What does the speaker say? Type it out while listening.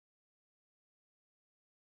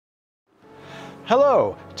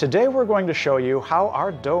Hello! Today we're going to show you how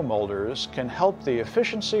our dough molders can help the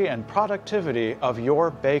efficiency and productivity of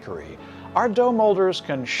your bakery. Our dough molders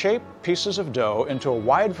can shape pieces of dough into a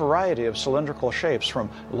wide variety of cylindrical shapes, from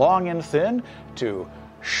long and thin to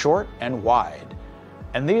short and wide.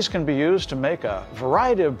 And these can be used to make a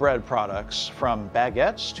variety of bread products, from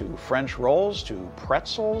baguettes to French rolls to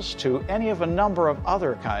pretzels to any of a number of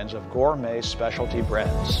other kinds of gourmet specialty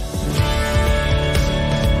breads.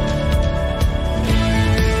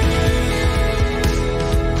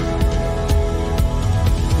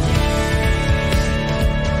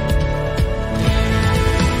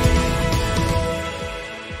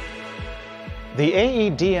 The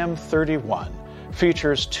DM31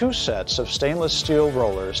 features two sets of stainless steel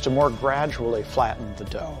rollers to more gradually flatten the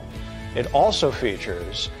dough. It also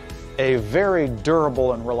features a very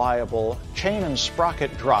durable and reliable chain and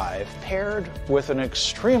sprocket drive paired with an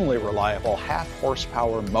extremely reliable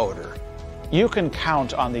half-horsepower motor. You can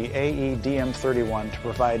count on the DM31 to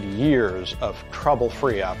provide years of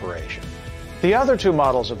trouble-free operation. The other two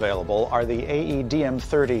models available are the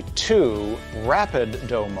DM32 Rapid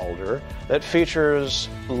Dough Molder that features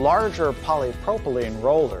larger polypropylene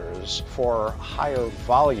rollers for higher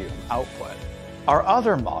volume output. Our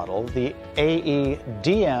other model, the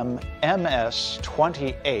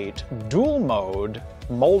DMMS28 Dual Mode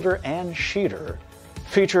Molder and Sheeter,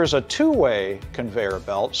 features a two-way conveyor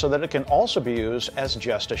belt so that it can also be used as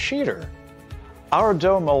just a sheeter. Our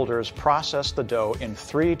dough molders process the dough in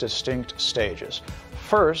three distinct stages.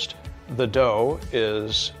 First, the dough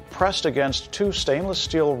is pressed against two stainless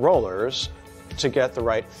steel rollers to get the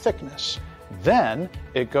right thickness. Then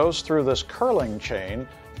it goes through this curling chain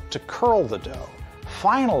to curl the dough.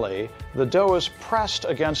 Finally, the dough is pressed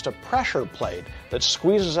against a pressure plate that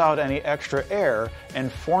squeezes out any extra air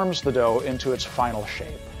and forms the dough into its final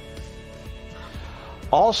shape.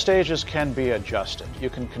 All stages can be adjusted. You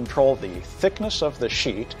can control the thickness of the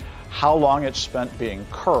sheet, how long it's spent being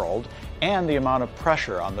curled, and the amount of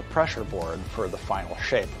pressure on the pressure board for the final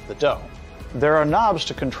shape of the dough. There are knobs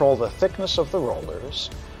to control the thickness of the rollers.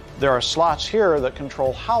 There are slots here that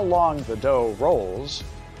control how long the dough rolls,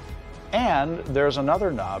 and there's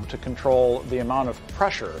another knob to control the amount of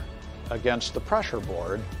pressure against the pressure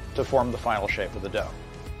board to form the final shape of the dough.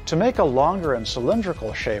 To make a longer and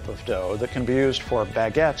cylindrical shape of dough that can be used for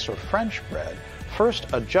baguettes or French bread, first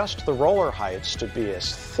adjust the roller heights to be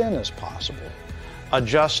as thin as possible.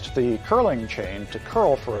 Adjust the curling chain to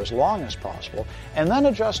curl for as long as possible, and then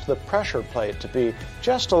adjust the pressure plate to be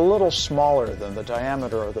just a little smaller than the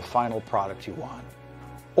diameter of the final product you want.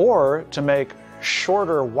 Or to make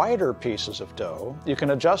shorter, wider pieces of dough, you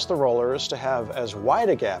can adjust the rollers to have as wide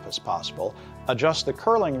a gap as possible, adjust the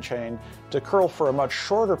curling chain to curl for a much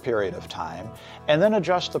shorter period of time, and then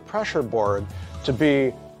adjust the pressure board to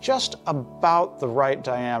be just about the right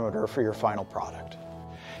diameter for your final product.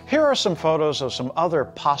 Here are some photos of some other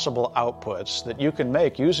possible outputs that you can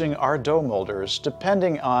make using our dough molders,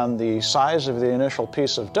 depending on the size of the initial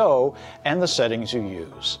piece of dough and the settings you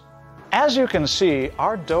use. As you can see,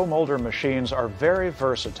 our dough molder machines are very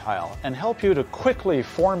versatile and help you to quickly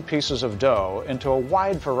form pieces of dough into a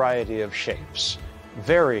wide variety of shapes,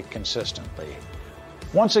 very consistently.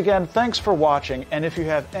 Once again, thanks for watching, and if you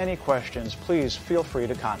have any questions, please feel free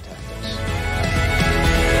to contact us.